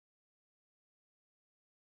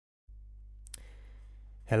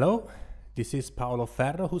Hello, this is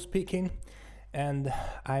Ferro who's speaking, and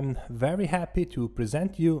I'm very happy to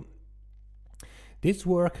present you this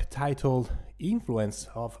work titled Influence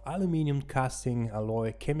of Aluminium Casting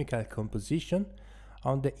Alloy Chemical Composition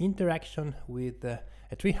on the Interaction with a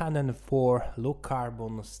 304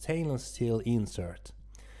 low-carbon stainless steel insert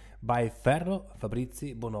by Ferro,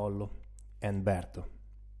 Fabrizi, Bonollo and Berto.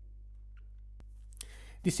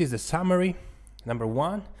 This is the summary. Number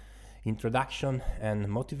 1, introduction and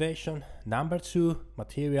motivation. Number 2,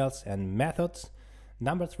 materials and methods.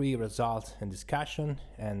 Number 3, results and discussion.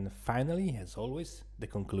 And finally, as always, the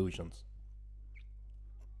conclusions.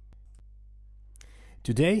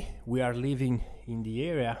 Today, we are living in the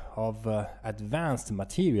area of advanced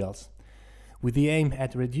materials with the aim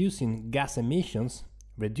at reducing gas emissions.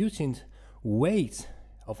 Reducing weight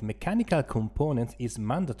of mechanical components is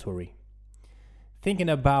mandatory. Thinking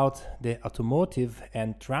about the automotive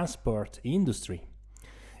and transport industry,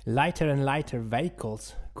 lighter and lighter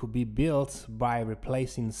vehicles could be built by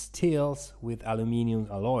replacing steels with aluminium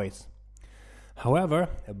alloys. However,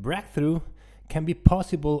 a breakthrough can be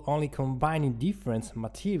possible only combining different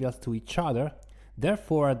materials to each other,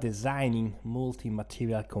 therefore designing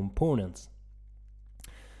multi-material components.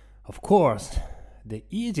 Of course, the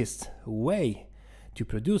easiest way to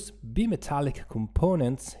produce bimetallic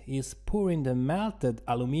components is pouring the melted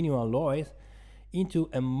aluminium alloys into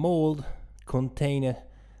a mold containing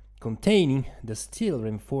the steel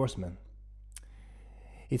reinforcement.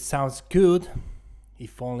 It sounds good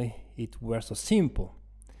if only it were so simple.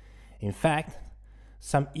 In fact,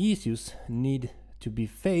 some issues need to be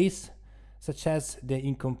faced, such as the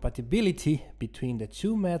incompatibility between the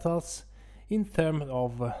two metals in terms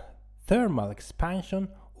of thermal expansion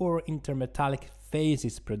or intermetallic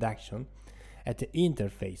phases production at the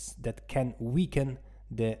interface that can weaken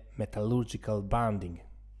the metallurgical bonding.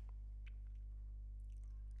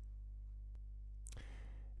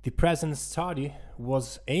 The present study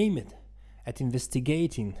was aimed at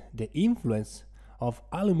investigating the influence of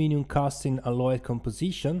aluminium casting alloy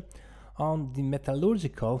composition on the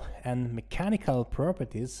metallurgical and mechanical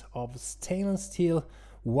properties of stainless steel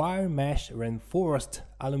wire mesh reinforced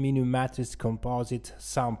aluminium matrix composite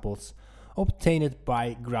samples obtained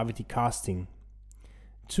by gravity casting.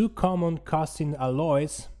 Two common casting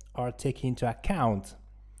alloys are taken into account: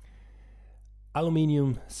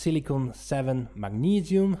 aluminium silicon 7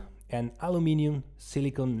 magnesium and aluminium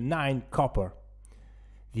silicon 9 copper.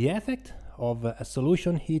 The effect of a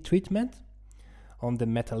solution heat treatment on the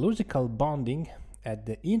metallurgical bonding at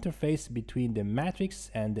the interface between the matrix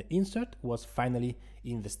and the insert was finally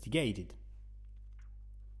investigated.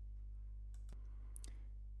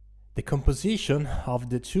 The composition of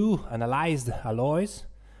the two analyzed alloys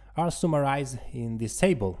are summarized in this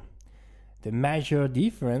table. The major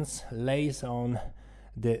difference lays on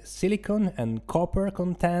the silicon and copper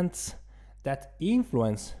contents that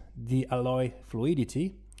influence the alloy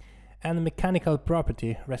fluidity and mechanical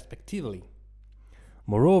property respectively.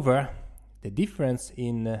 Moreover, the difference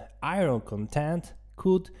in iron content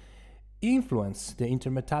could influence the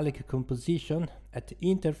intermetallic composition at the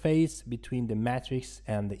interface between the matrix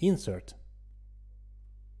and the insert.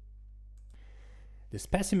 The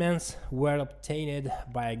specimens were obtained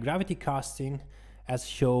by gravity casting as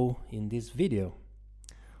shown in this video.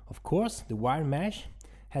 Of course, the wire mesh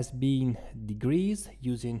has been degreased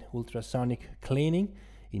using ultrasonic cleaning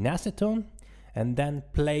in acetone and then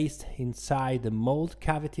placed inside the mold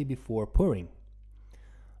cavity before pouring.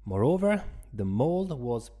 Moreover, the mold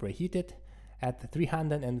was preheated at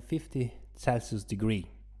 350 Celsius degree.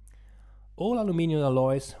 All aluminium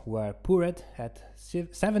alloys were poured at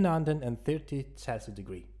 730 Celsius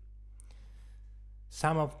degree.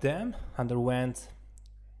 Some of them underwent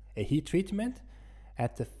a heat treatment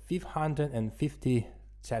at 550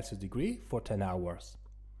 Celsius degree for 10 hours.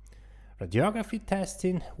 Radiography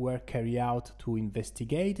testing were carried out to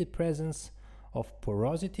investigate the presence of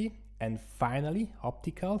porosity, and finally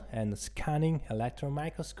optical and scanning electron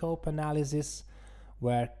microscope analysis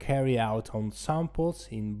were carried out on samples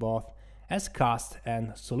in both as-cast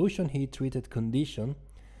and solution heat-treated condition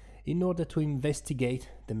in order to investigate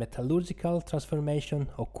the metallurgical transformation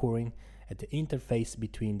occurring at the interface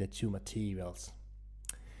between the two materials.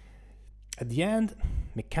 At the end,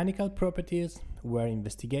 mechanical properties were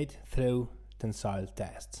investigated through tensile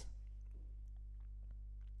tests.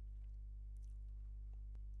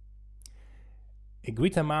 A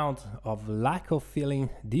great amount of lack of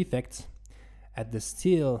filling defects at the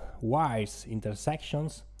steel wires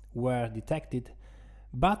intersections were detected,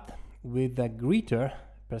 but with a greater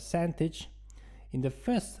percentage in the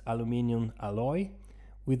first aluminium alloy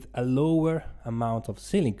with a lower amount of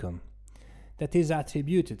silicon. that is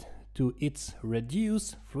attributed to its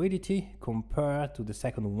reduced fluidity compared to the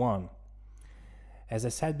second one. As I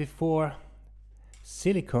said before,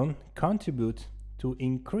 silicon contributes to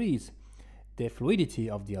increase the fluidity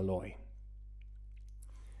of the alloy.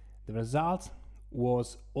 The result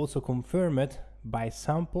was also confirmed by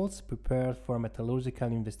samples prepared for metallurgical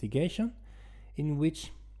investigation, in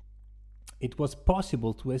which it was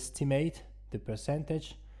possible to estimate the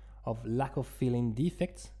percentage of lack of filling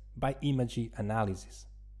defects by imaging analysis.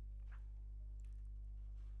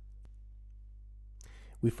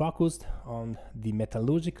 We focused on the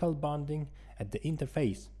metallurgical bonding at the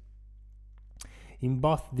interface. In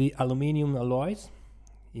both the aluminium alloys,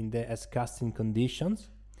 in the S-casting conditions,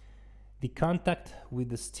 the contact with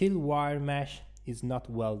the steel wire mesh is not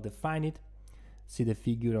well defined. See the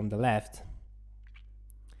figure on the left.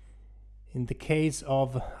 In the case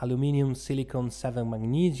of aluminium silicon 7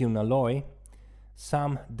 magnesium alloy,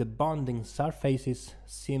 some debonding surfaces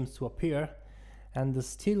seem to appear, and the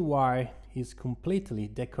steel wire is completely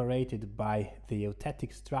decorated by the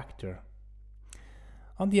eutectic structure.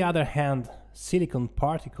 On the other hand, silicon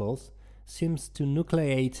particles seem to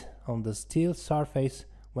nucleate on the steel surface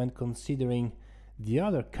when considering the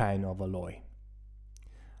other kind of alloy.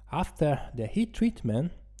 After the heat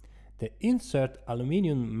treatment, the insert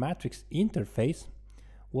aluminium matrix interface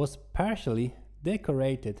was partially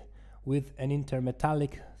decorated with an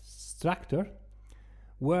intermetallic structure,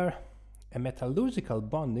 where a metallurgical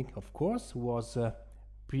bonding, of course, was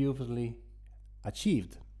previously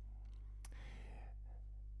achieved.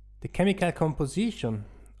 The chemical composition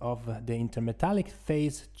of the intermetallic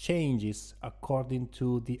phase changes according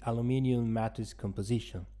to the aluminium matrix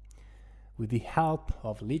composition. With the help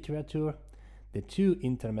of literature, the two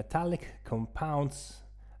intermetallic compounds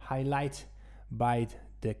highlighted by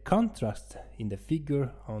the contrast in the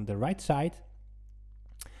figure on the right side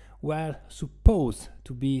were supposed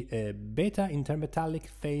to be beta intermetallic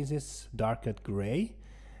phases darker gray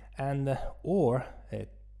and or a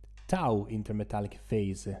tau intermetallic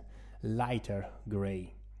phase lighter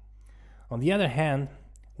gray. On the other hand,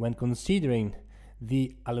 when considering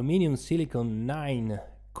the aluminium silicon 9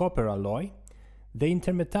 copper alloy, the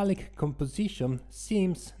intermetallic composition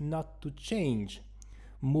seems not to change,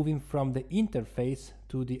 moving from the interface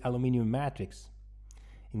to the aluminium matrix.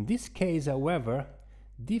 In this case, however,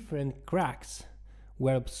 different cracks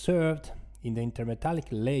were observed in the intermetallic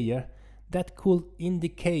layer that could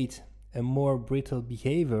indicate a more brittle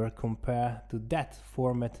behavior compared to that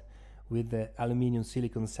formed with the aluminium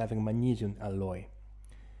silicon 7 magnesium alloy.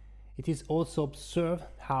 It is also observed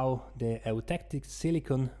how the eutectic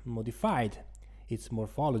silicon modified its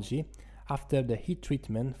morphology after the heat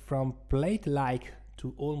treatment from plate-like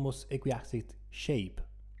to almost equiaxial shape.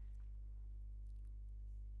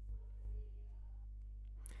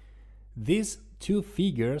 These two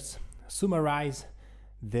figures summarize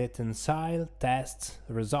the tensile test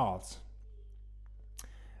results.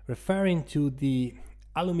 Referring to the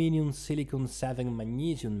aluminium silicon 7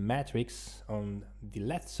 magnesium matrix on the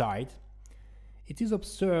left side, it is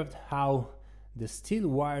observed how the steel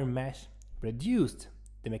wire mesh reduced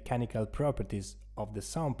the mechanical properties of the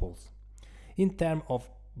samples in terms of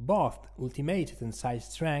both ultimate tensile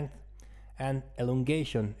strength and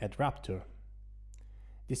elongation at rupture.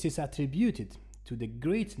 This is attributed to the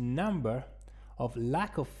great number of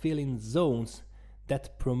lack of filling zones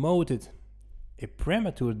that promoted a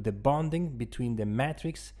premature debonding between the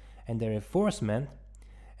matrix and the reinforcement,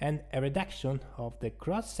 and a reduction of the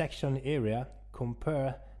cross-section area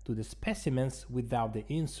compared to the specimens without the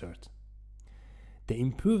insert. The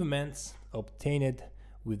improvements obtained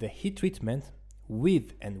with the heat treatment,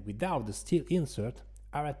 with and without the steel insert,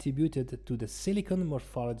 are attributed to the silicon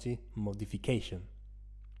morphology modification.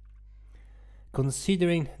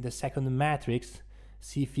 Considering the second matrix,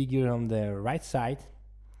 see figure on the right side,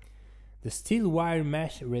 the steel wire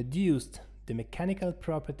mesh reduced the mechanical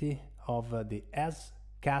property of the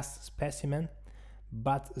S-cast specimen,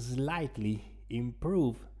 but slightly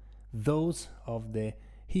improved those of the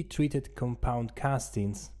heat-treated compound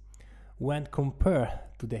castings when compared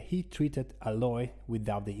to the heat-treated alloy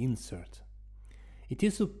without the insert. It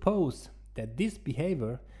is supposed that this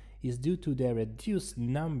behavior is due to the reduced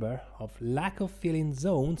number of lack of filling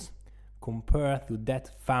zones compared to that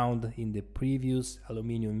found in the previous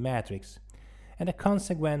aluminium matrix, and a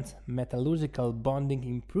consequent metallurgical bonding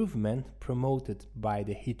improvement promoted by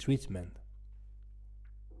the heat treatment.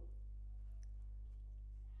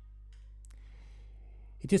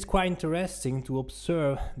 It is quite interesting to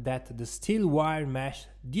observe that the steel wire mesh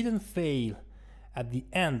didn't fail at the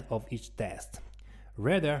end of each test.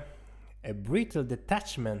 Rather, a brittle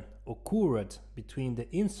detachment occurred between the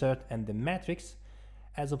insert and the matrix,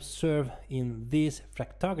 as observed in this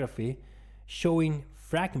fractography, showing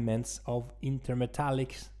fragments of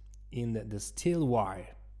intermetallics in the steel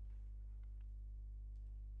wire.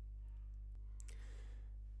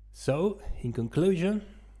 So, in conclusion,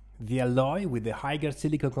 the alloy with the higher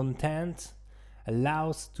silica content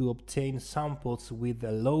allows to obtain samples with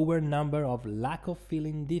a lower number of lack of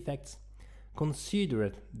filling defects,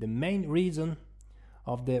 considered the main reason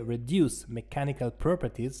of the reduced mechanical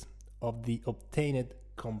properties of the obtained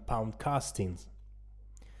compound castings.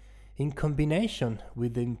 In combination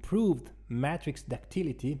with the improved matrix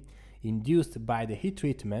ductility induced by the heat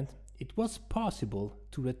treatment, it was possible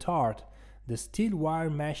to retard the steel wire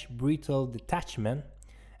mesh brittle detachment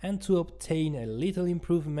and to obtain a little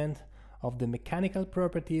improvement of the mechanical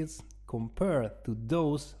properties compared to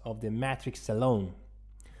those of the matrix alone.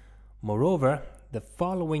 Moreover, the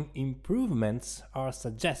following improvements are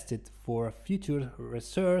suggested for future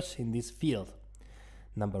research in this field.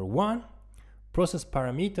 Number 1. Process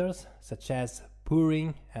parameters such as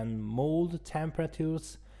pouring and mold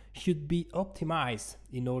temperatures should be optimized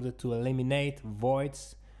in order to eliminate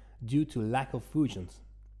voids due to lack of fusions.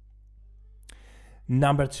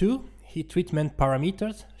 Number 2. Heat treatment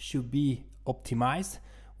parameters should be optimized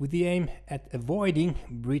with the aim at avoiding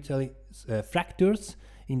brittle fractures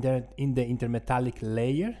in the intermetallic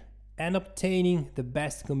layer and obtaining the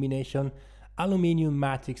best combination aluminium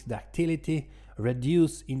matrix ductility,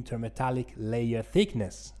 reduced intermetallic layer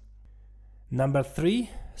thickness. Number 3.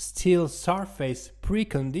 Steel surface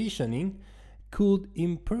preconditioning could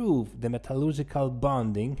improve the metallurgical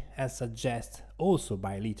bonding, as suggested also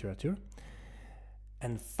by literature.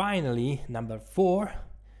 And finally, number 4.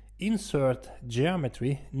 Insert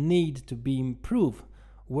geometry need to be improved,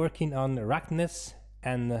 working on roughness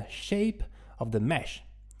and shape of the mesh.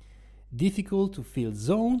 Difficult to fill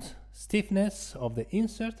zones, stiffness of the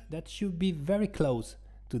insert that should be very close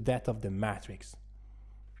to that of the matrix.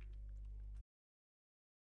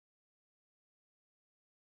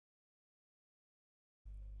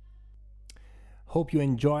 Hope you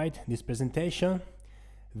enjoyed this presentation.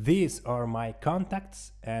 These are my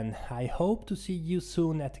contacts and I hope to see you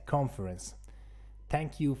soon at the conference.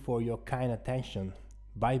 Thank you for your kind attention.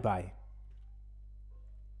 Bye bye.